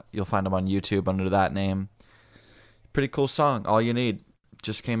Saulzilla. You'll find him on YouTube under that name. Pretty cool song. All You Need.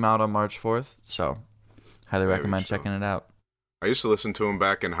 Just came out on March 4th, so highly Very recommend so. checking it out. I used to listen to him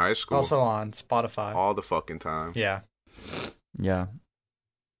back in high school Also on Spotify. all the fucking time. Yeah. Yeah.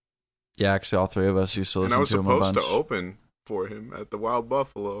 Yeah, actually all three of us used to And listen I was to him a supposed bunch. to open for him at the Wild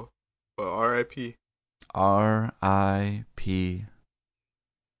Buffalo, but R.I.P. R.I.P.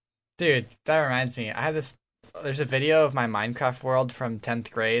 Dude, that reminds me. I have this. There's a video of my Minecraft world from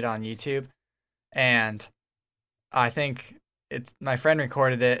 10th grade on YouTube, and I think it's my friend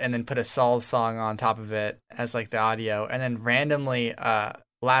recorded it and then put a Saul's song on top of it as like the audio, and then randomly,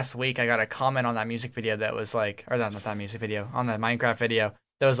 last week I got a comment on that music video that was like, or not that music video, on the Minecraft video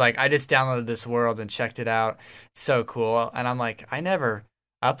that was like, I just downloaded this world and checked it out. So cool, and I'm like, I never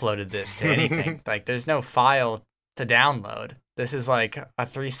uploaded this to anything. Like, there's no file to download. This is like a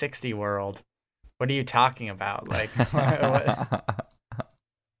 360 world. What are you talking about? Like, what?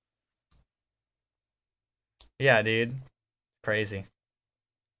 Yeah, dude. Crazy.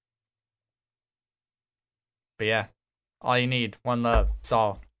 But yeah, all you need, one love,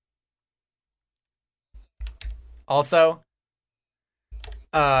 Saul. Also,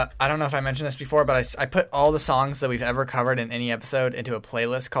 I don't know if I mentioned this before, but I put all the songs that we've ever covered in any episode into a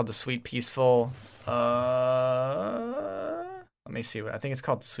playlist called the Sweet Peaceful. Let me see. I think it's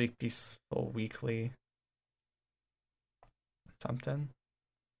called Sweet Peaceful Weekly. Something.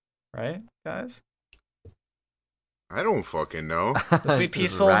 Right, guys? I don't fucking know. The Sweet This is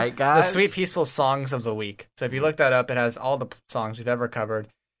Peaceful, right, the guys? Sweet Peaceful Songs of the Week. So if you look that up, it has all the songs we've ever covered,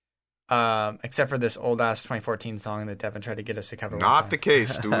 except for this old ass 2014 song that Devin tried to get us to cover. Not the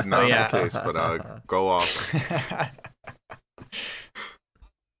case, dude. Not yeah. the case. But go off.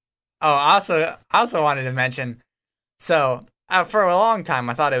 I also wanted to mention. So for a long time,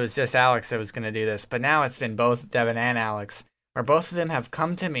 I thought it was just Alex that was going to do this, but now it's been both Devin and Alex, where both of them have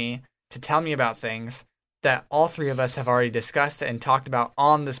come to me to tell me about things that all three of us have already discussed and talked about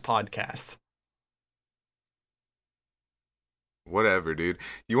on this podcast. Whatever, dude.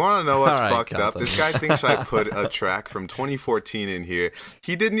 You want to know what's All right, fucked up? Kelton. This guy thinks I put a track from 2014 in here.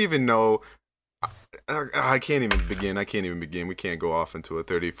 He didn't even know I can't even begin. We can't go off into a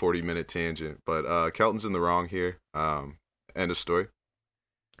 30, 40-minute tangent. But Kelton's in the wrong here. End of story.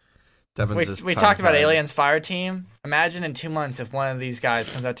 We talked about Aliens Fireteam. Imagine in 2 months if one of these guys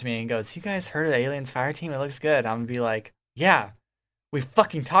comes up to me and goes, "You guys heard of Aliens Fireteam? It looks good." I'm gonna be like, "Yeah, we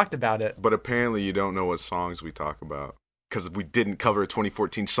fucking talked about it." But apparently you don't know what songs we talk about because we didn't cover a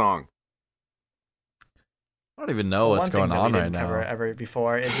 2014 song. I don't even know what's going on right now. Cover ever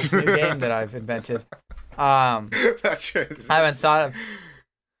before is this new game that I've invented. I haven't thought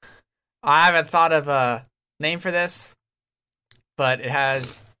of a name for this, but it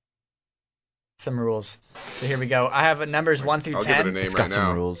has some rules. So here we go. I have numbers 1 through 10. Give it a name It's got right some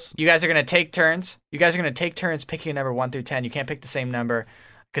now. rules. You guys are gonna take turns. Picking a number 1 through 10. You can't pick the same number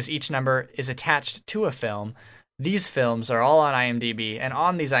because each number is attached to a film. These films are all on IMDb, and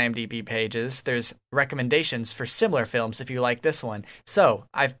on these IMDb pages, there's recommendations for similar films if you like this one. So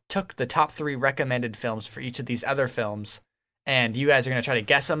I took the top 3 recommended films for each of these other films, and you guys are gonna try to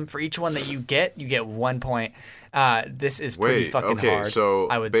guess them. For each one that you get 1 point. This is pretty fucking hard. So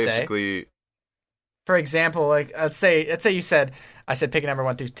I would basically, say. For example, like let's say I said pick a number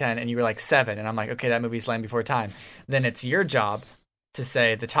 1 through 10, and you were like 7, and I'm like, okay, that movie's Land Before Time. Then it's your job to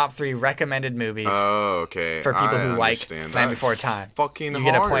say the top 3 recommended movies. Oh, okay. For people who like understand. Land Before Time. Fucking you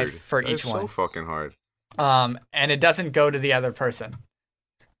hard. get a point for That each is one. So fucking hard. And it doesn't go to the other person.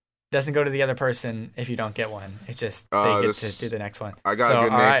 It doesn't go to the other person if you don't get one. It's just they get to do the next one. I got a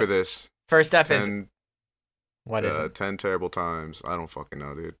good name for this. First up is what is it? 10 Terrible Times. I don't fucking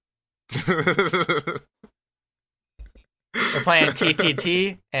know, dude. We're playing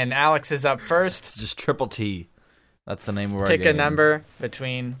TTT, and Alex is up first. It's just Triple T. That's the name of our Pick game. a number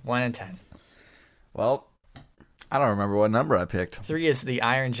between 1 and 10. Well, I don't remember what number I picked. 3 is the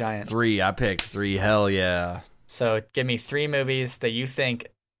Iron Giant. 3. I picked 3. Hell yeah. So give me 3 movies that you think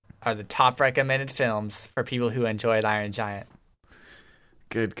are the top recommended films for people who enjoyed Iron Giant.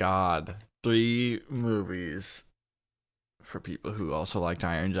 Good God. 3 movies for people who also liked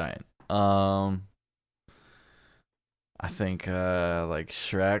Iron Giant. I think like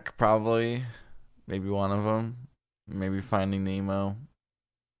Shrek probably. Maybe one of them. Maybe Finding Nemo.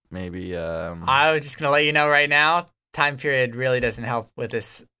 Maybe I was just gonna let you know right now, time period really doesn't help with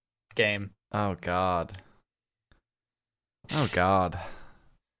this game. Oh God. Oh God.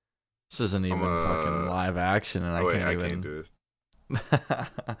 This isn't even fucking live action, and I can't do this.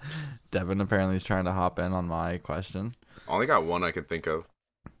 Devin apparently is trying to hop in on my question. I only got one I can think of.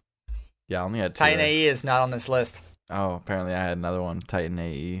 Yeah, I only had 2. Titan AE is not on this list. Oh, apparently I had another one, Titan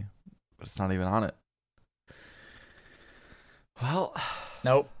AE, but it's not even on it. Well,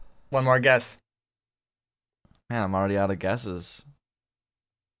 nope. One more guess. Man, I'm already out of guesses.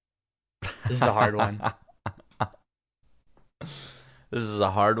 This is a hard one. This is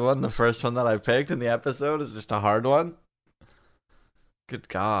a hard one. The first one that I picked in the episode is just a hard one. Good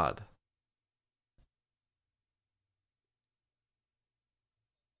God.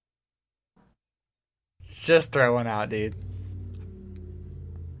 Just throw one out, dude.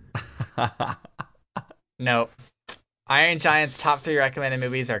 Nope. Iron Giant's top 3 recommended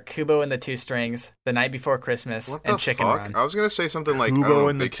movies are Kubo and the Two Strings, The Night Before Christmas, and Chicken Run. I was gonna say something like Kubo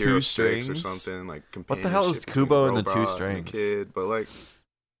and the Big Hero Two 6 or Strings? something like. What the hell is Kubo and the Two Strings? Kid, but like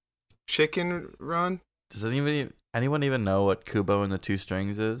Chicken Run. Does anyone even know what Kubo and the Two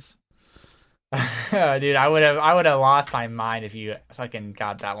Strings is? Dude, I would have lost my mind if you fucking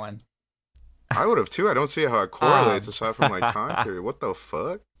got that one. I would have too. I don't see how it correlates aside from like time period. What the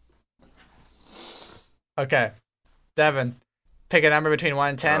fuck? Okay. Devin, pick a number between 1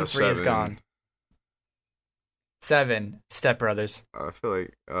 and 10. 3 is 7. gone. 7, Step Brothers. I feel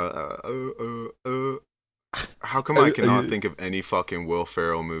like how come I cannot think of any fucking Will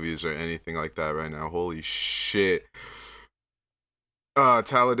Ferrell movies or anything like that right now? Holy shit.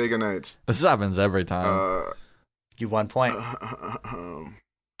 Talladega Nights. This happens every time. You 1 point.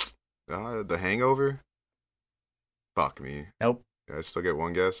 The Hangover. Fuck me. Nope. Yeah, I still get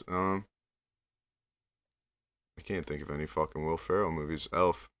one guess. I can't think of any fucking Will Ferrell movies.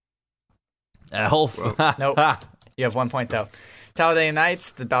 Elf. Elf. Well, Nope. You have 1 point though. Talladega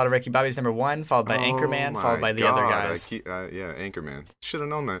Nights, The Battle of Ricky Bobby's number 1, followed by Anchorman, followed by The Other Guys. Yeah, Anchorman. Should have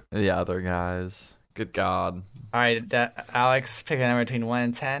known that. The Other Guys. Good God. All right, Alex, pick a number between 1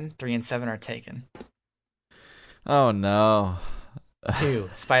 and 10. 3 and 7 are taken. Oh no. 2,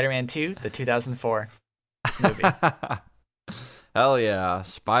 Spider-Man 2, the 2004 movie. Hell yeah,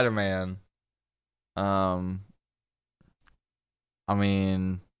 Spider-Man. I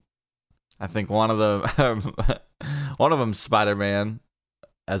mean, I think one of them's Spider-Man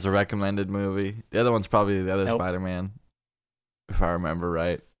as a recommended movie. The other one's probably the other Nope. Spider-Man, if I remember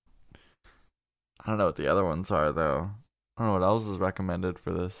right. I don't know what the other ones are though. I don't know what else is recommended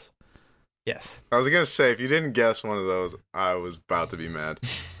for this. Yes. I was gonna say if you didn't guess one of those, I was about to be mad.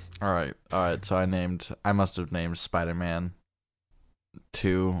 All right. So I must have named Spider-Man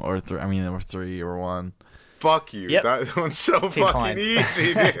 2 or 3. I mean, or 3 or 1. Fuck you. Yep. That one's so 2 fucking points.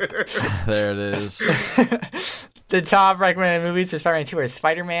 easy, dude. There it is. The top recommended movies for Spider-Man 2 are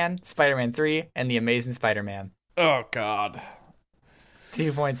Spider-Man, Spider-Man 3, and The Amazing Spider-Man. Oh God.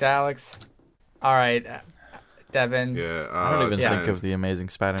 2 points, Alex. All right, Devin. Yeah. I don't even yeah. think of the Amazing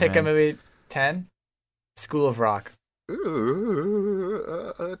Spider-Man. Pick a movie. 10. School of Rock.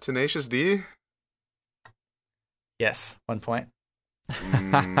 Ooh, Tenacious D. Yes, 1 point.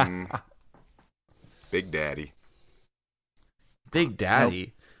 Big Daddy. Big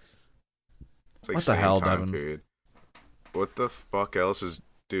Daddy. It's like What the same hell, time Devin? period. What the fuck else is,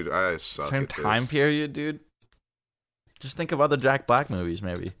 dude? I suck Same at time this. period, dude. Just think of other Jack Black movies,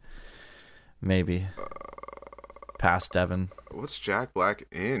 maybe. Maybe. Past Devin. What's Jack Black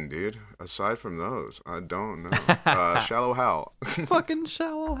in, dude? Aside from those, I don't know. Shallow Hal. Fucking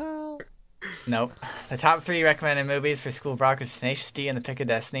Shallow Hal. Nope. The top 3 recommended movies for School of Rock are Tenacious D and The Pick of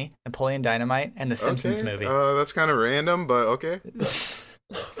Destiny, Napoleon Dynamite, and The Simpsons Okay, movie. that's kind of random, but okay.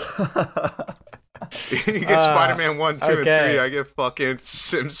 You get Spider-Man 1, 2, okay. and 3. I get fucking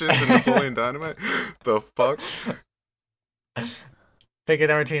Simpsons and Napoleon Dynamite. The fuck? Pick a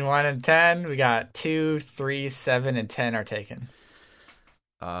number between 1 and 10. We got 2, 3, 7, and 10 are taken.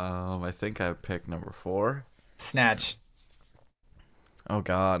 I think I picked number 4. Snatch. Oh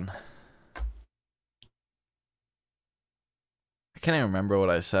God. I can't even remember what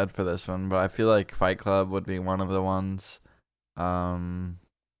I said for this one, but I feel like Fight Club would be one of the ones. I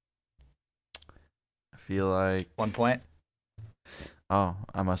feel like 1 point. I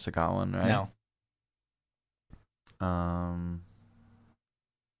must have got one, right? No.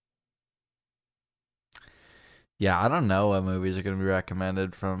 Yeah, I don't know what movies are going to be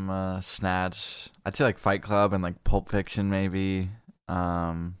recommended from Snatch. I'd say like Fight Club and like Pulp Fiction maybe.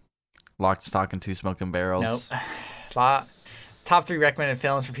 Lock, Stock, and Two Smoking Barrels. Nope. Top 3 recommended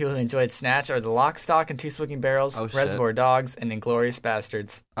films for people who enjoyed Snatch are The Lock, Stock, and Two Smoking Barrels, Oh, shit. Reservoir Dogs, and Inglourious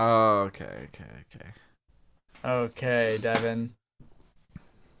Bastards. Oh, okay. Okay, Devin.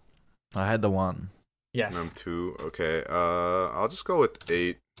 I had the 1. Yes. I'm 2. Okay. I'll just go with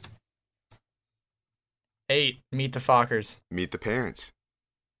 8. 8. Meet the Fockers. Meet the Parents.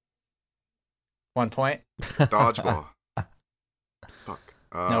 1 point. Dodgeball. Fuck.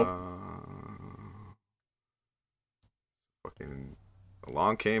 Nope. Fucking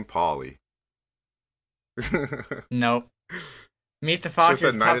Along Came Polly. Nope. Meet the Should've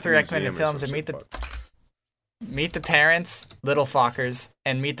said Fockers. Night Top at 3 the recommended Museum or films are some Meet shit. Meet the Parents, Little Fockers,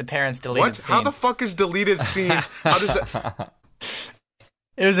 and Meet the Parents deleted What? scenes. How the fuck is deleted scenes? How does that?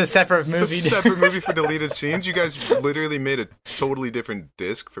 It was a separate It's movie. a separate movie for deleted scenes. You guys literally made a totally different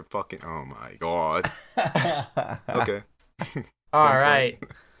disc for fucking. Oh my god. Okay. All right.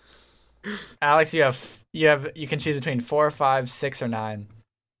 Alex, you can choose between 4, 5, 6, or 9.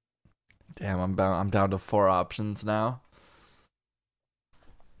 Damn, I'm down to 4 options now.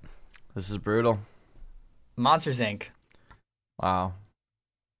 This is brutal. Monsters Inc. Wow.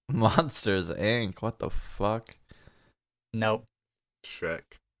 Monsters Inc. What the fuck? Nope. Shrek.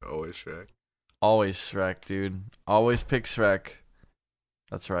 Always Shrek. Always Shrek, dude. Always pick Shrek.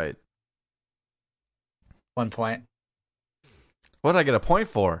 That's right. 1 point. What did I get a point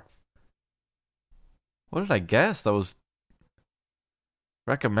for? What did I guess that was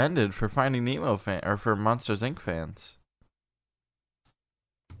recommended for Finding Nemo fan or for Monsters Inc. fans?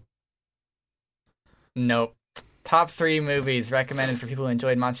 Nope. Top 3 movies recommended for people who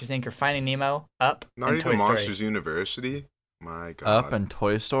enjoyed Monsters Inc. are Finding Nemo, Up, Not and even Toy Story. Monsters University. My god. Up and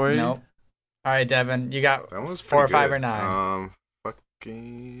Toy Story? Nope. All right, Devin, you got That one's 4, pretty 5, good. or 9.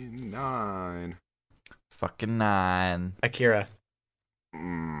 Fucking 9. Fucking 9. Akira.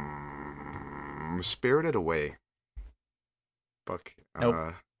 Spirited Away. Fuck.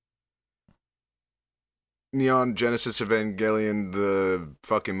 Nope. Neon Genesis Evangelion, the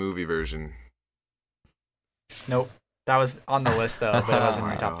fucking movie version. Nope. That was on the list though, but it wasn't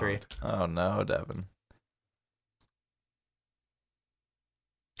in your top 3. Oh no, Devin.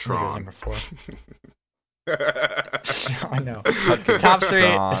 I think it was Tron. number 4. I know. Top 3.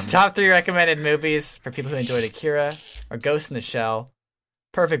 Tron. Top 3 recommended movies for people who enjoyed Akira are Ghost in the Shell,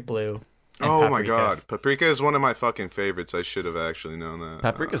 Perfect Blue, and Oh my Paprika. god. Paprika is one of my fucking favorites. I should have actually known that.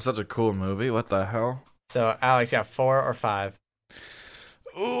 Paprika's such a cool movie. What the hell? So Alex, you got 4 or 5.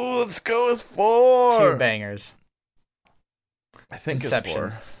 Ooh, let's go with 4. 2 bangers. I think Inception.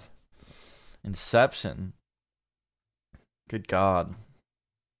 it's 4. Inception. Good God.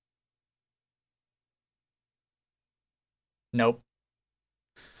 Nope.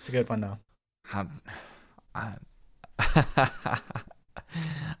 It's a good one though. I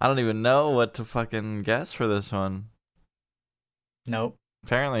don't even know what to fucking guess for this one. Nope.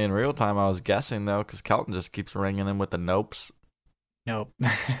 Apparently, in real time, I was guessing though, because Kelton just keeps ringing in with the nopes. Nope.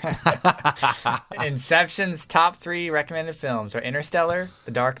 Inception's top 3 recommended films are Interstellar,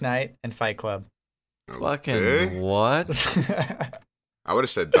 The Dark Knight, and Fight Club. Fucking Okay. what? I would have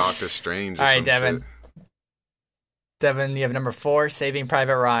said Doctor Strange or All right, some Devin. shit. Devin, you have number 4, Saving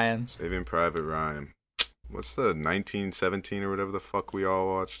Private Ryan. Saving Private Ryan. What's the 1917 or whatever the fuck we all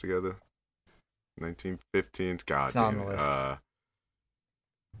watched together? 1915. God It's not damn on it. the list.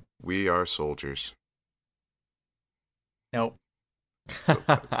 We Are Soldiers. Nope.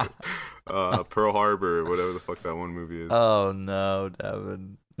 Pearl Harbor, whatever the fuck that one movie is. Oh no,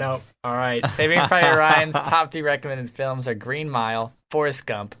 Devin. Nope. All right. Saving Private Ryan's top 3 recommended films are Green Mile, Forrest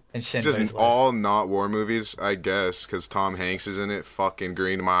Gump, and Schindler's Just List. all not war movies, I guess, because Tom Hanks is in it. Fucking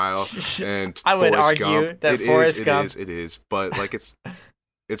Green Mile and I would Forrest argue Gump. that Forrest Gump- It is. But like it's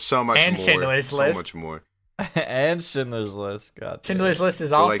so much And more. Schindler's so List. much more. And Schindler's List. God. damn. Schindler's List is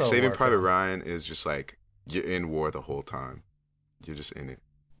But also like a Saving war Private film. Ryan is just like you're in war the whole time. You're just in it.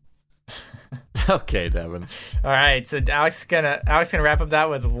 Okay, Devin. All right, so Alex gonna wrap up that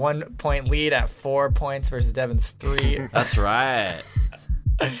with 1 point lead at 4 points versus Devin's 3. That's right.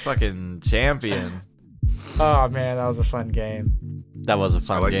 Fucking champion. Oh man, that was a fun game. That was a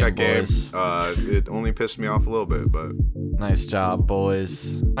fun I like game, that game. boys. It only pissed me off a little bit, but Nice job,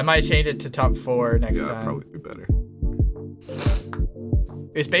 boys. I might change it to top 4 next yeah, time. probably be better.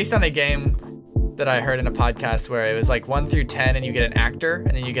 It was based on a game that I heard in a podcast where it was like 1 through 10, and you get an actor,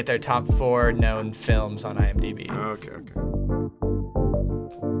 and then you get their top 4 known films on IMDb. Okay.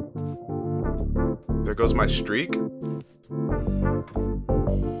 There goes my streak.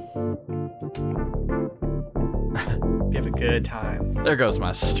 You have a good time. There goes my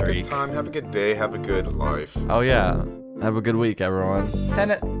Good streak. time. Have a good day. Have a good life. Oh yeah. Have a good week, everyone.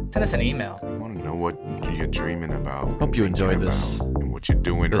 Send us an email. I want to know what you're dreaming about. Hope you and thinking enjoyed this. about and what you're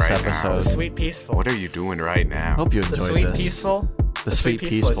doing This right episode. The now. Sweet Peaceful. What are you doing right now? Hope you The enjoyed Sweet this. Peaceful. The Sweet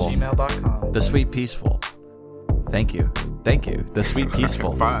Peaceful. at gmail.com. The Sweet Peaceful. Thank you. Thank you. The Sweet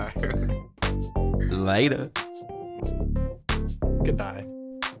Peaceful. Bye. Later. Goodbye.